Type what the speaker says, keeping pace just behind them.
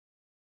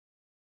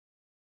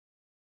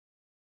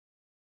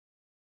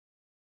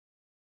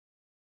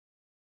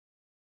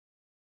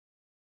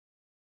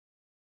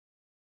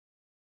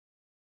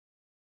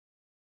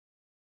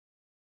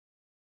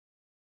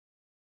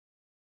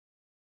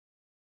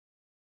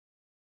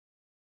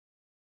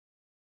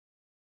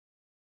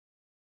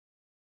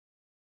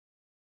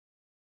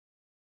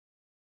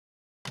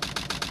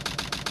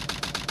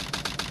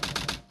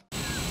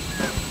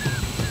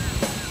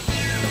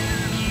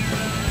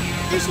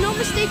There's no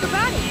mistake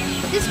about it.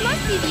 This must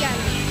be the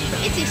island.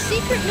 It's a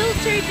secret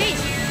military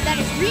base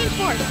that is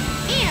reinforced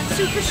and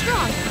super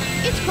strong.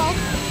 It's called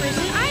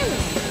Prison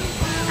Island.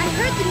 I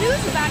heard the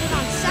news about it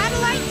on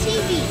satellite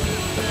TV.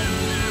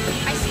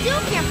 I still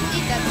can't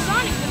believe that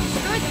Sonic would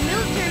destroy the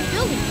military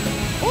building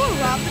or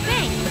rob the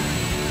bank.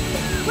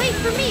 Wait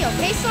for me,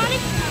 okay,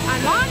 Sonic?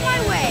 I'm on my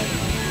way.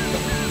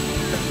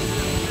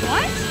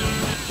 What?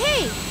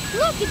 Hey,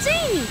 look, it's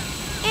Amy.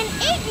 And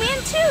Eggman,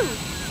 too.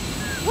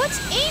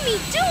 What's Amy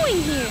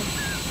doing here?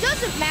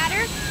 Doesn't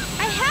matter.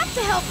 I have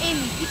to help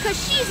Amy because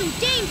she's in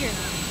danger.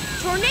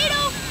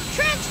 Tornado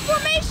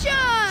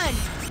transformation!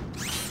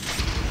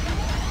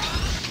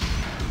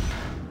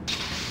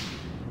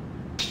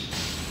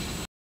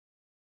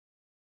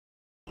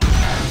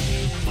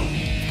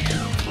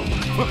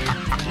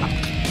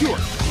 You're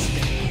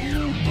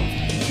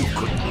you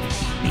couldn't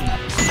beat me.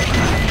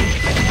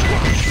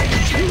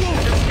 You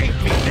won't escape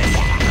me this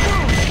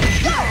time.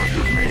 Go!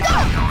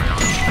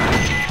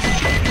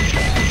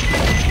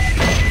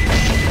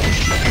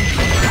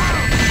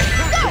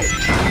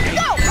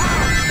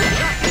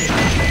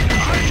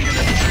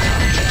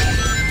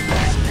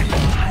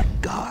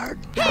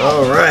 Go!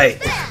 All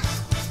right.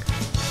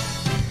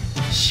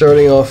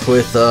 Starting off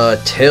with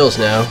Tails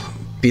now.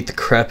 Beat the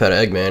crap out of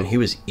Eggman. He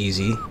was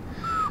easy.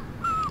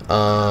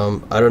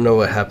 I don't know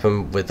what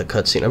happened with the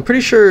cutscene. I'm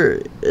pretty sure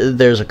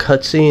there's a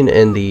cutscene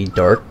in the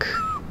Dark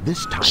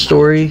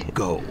story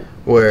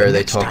where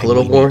they talk a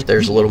little more.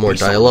 There's a little more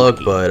dialogue,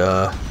 but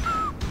I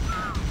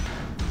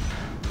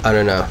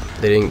don't know.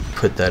 They didn't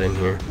put that in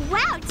here.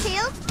 Wow,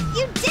 Tails,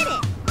 you did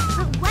it!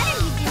 But what are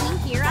you doing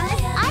here on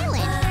this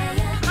island?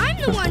 I'm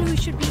the one who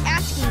should be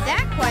asking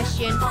that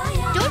question.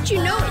 Don't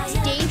you know it's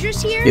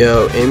dangerous here?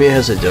 Yo, Amy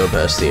has a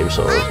dope-ass theme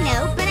song. I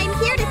know, but I'm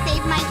here to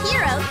save my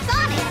hero,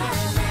 Sonic.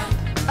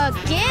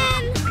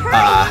 Again?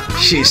 Ah,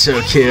 she's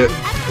so cute.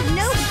 Up to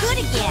no good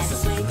again.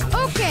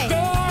 Okay,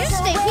 you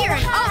stay here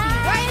and I'll be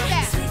right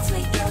back.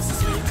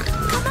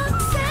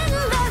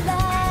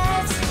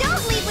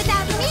 Don't leave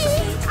without me.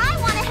 I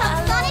want to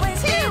help Sonic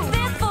too.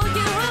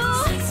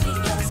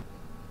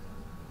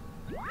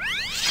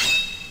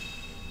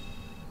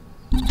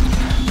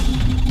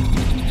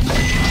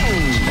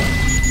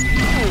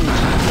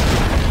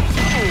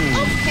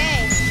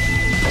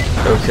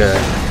 Okay.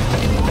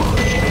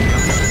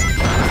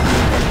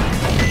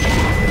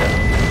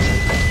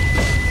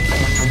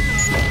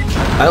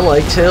 I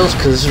like Tails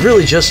because it's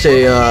really just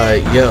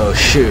a, yo,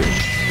 shoot,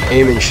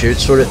 aim and shoot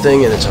sort of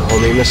thing, and it's a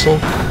homing missile.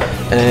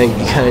 And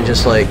you kind of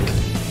just like,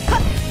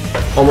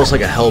 almost like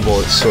a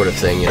Hellbolt sort of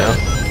thing, you know?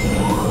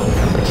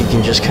 Like you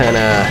can just kind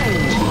of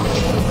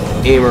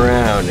aim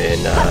around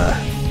and,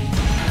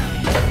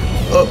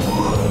 oh,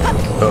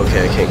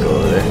 okay, I can't go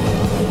over there.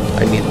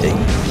 I need the...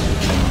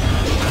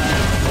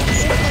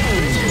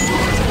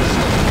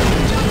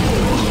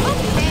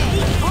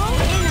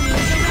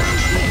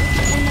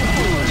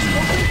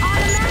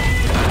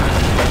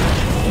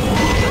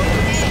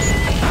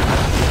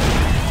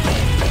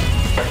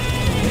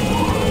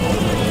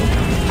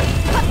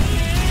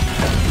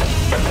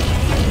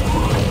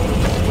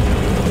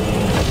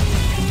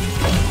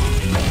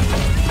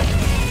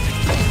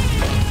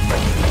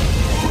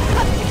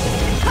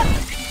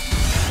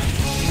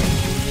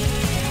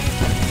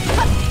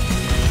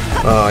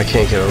 Oh, I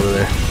can't get over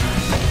there.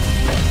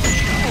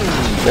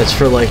 That's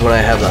for like when I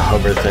have the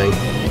hover thing.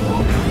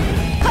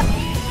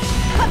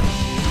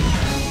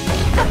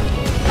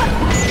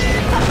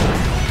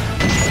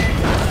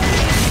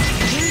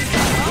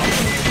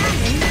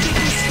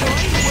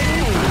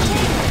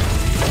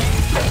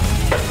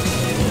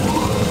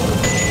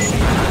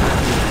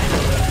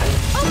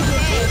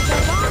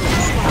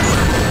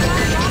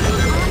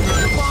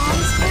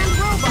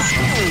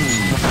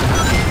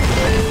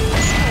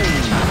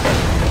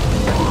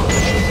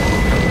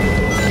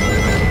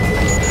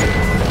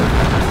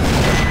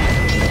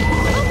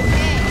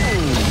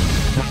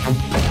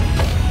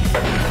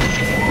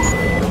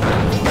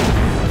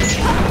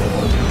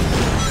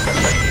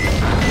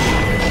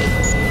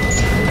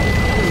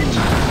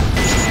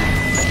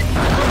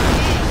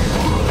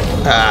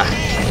 Ah.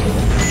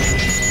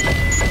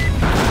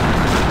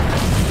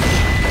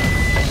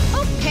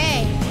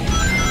 Okay.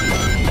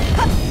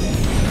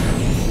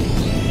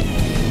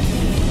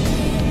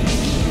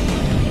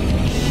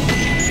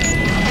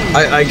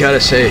 I gotta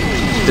say,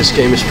 this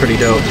game is pretty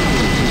dope.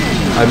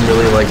 I'm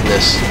really liking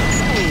this.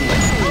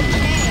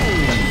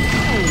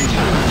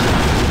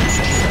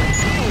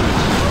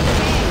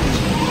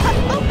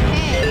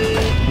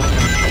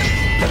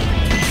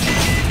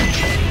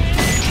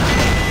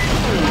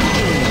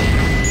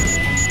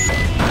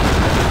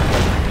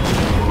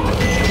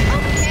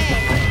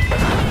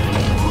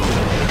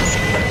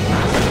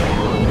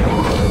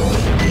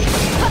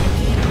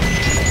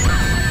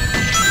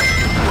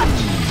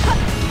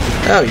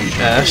 Oh, you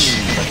ass.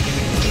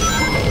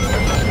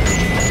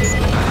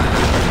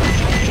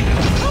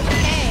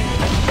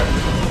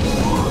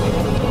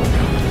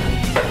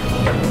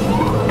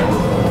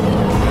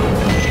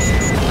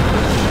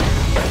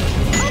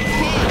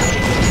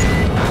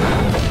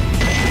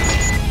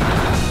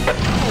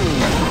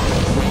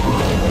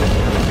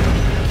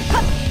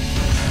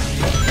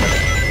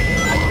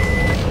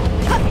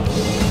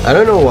 I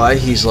don't know why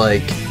he's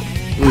like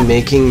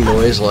making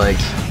noise like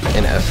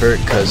an effort,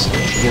 because,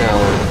 you know,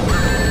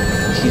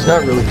 he's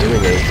not really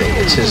doing anything.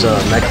 It's his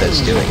mech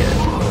that's doing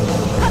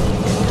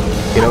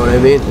it. You know what I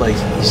mean? Like,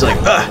 he's like,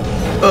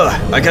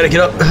 I gotta get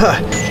up,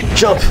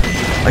 jump.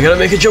 I gotta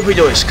make a jumpy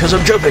noise, because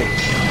I'm jumping.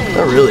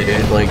 Not really,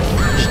 dude. Like,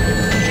 just,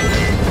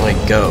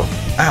 like, go.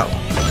 Ow.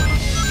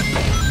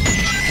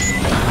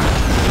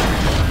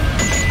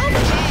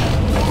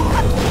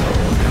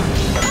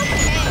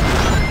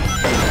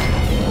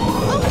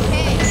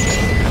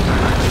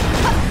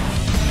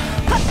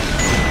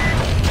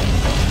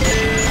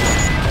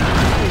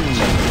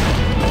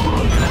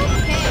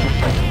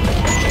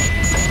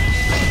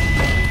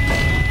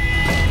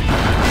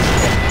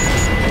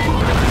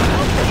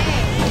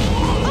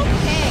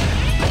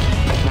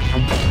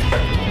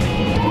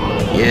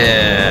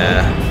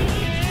 Yeah.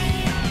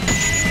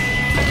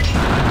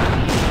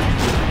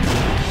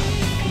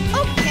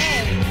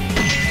 Okay.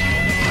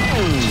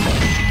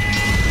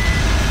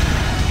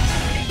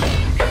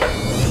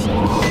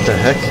 What the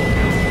heck?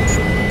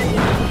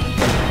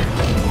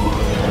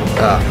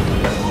 Ah.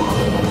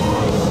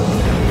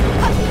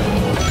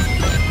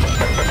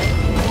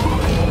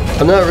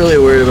 I'm not really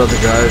worried about the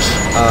drives.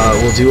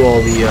 We'll do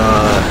all the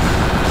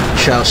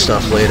chow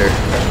stuff later.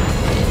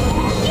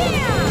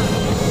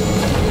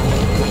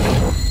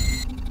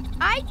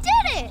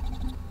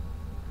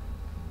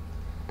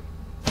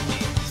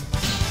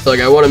 Like,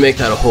 I want to make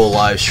that a whole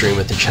live stream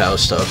with the chow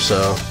stuff,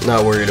 so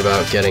not worried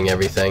about getting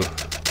everything.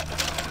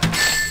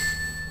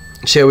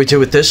 See how we did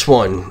with this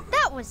one.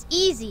 That was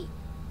easy.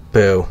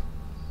 Boo.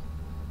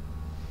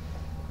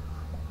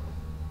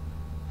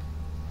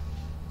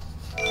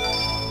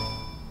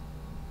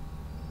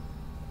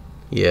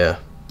 Yeah.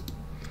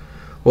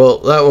 Well,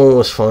 that one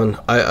was fun.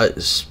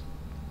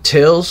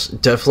 Tails,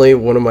 definitely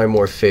one of my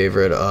more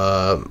favorite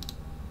of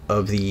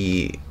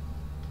the...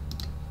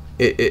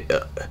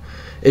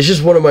 It's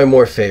just one of my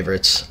more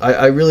favorites.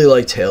 I really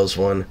like Tails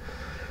one.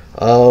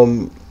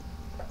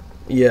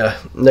 Yeah,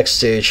 next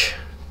stage.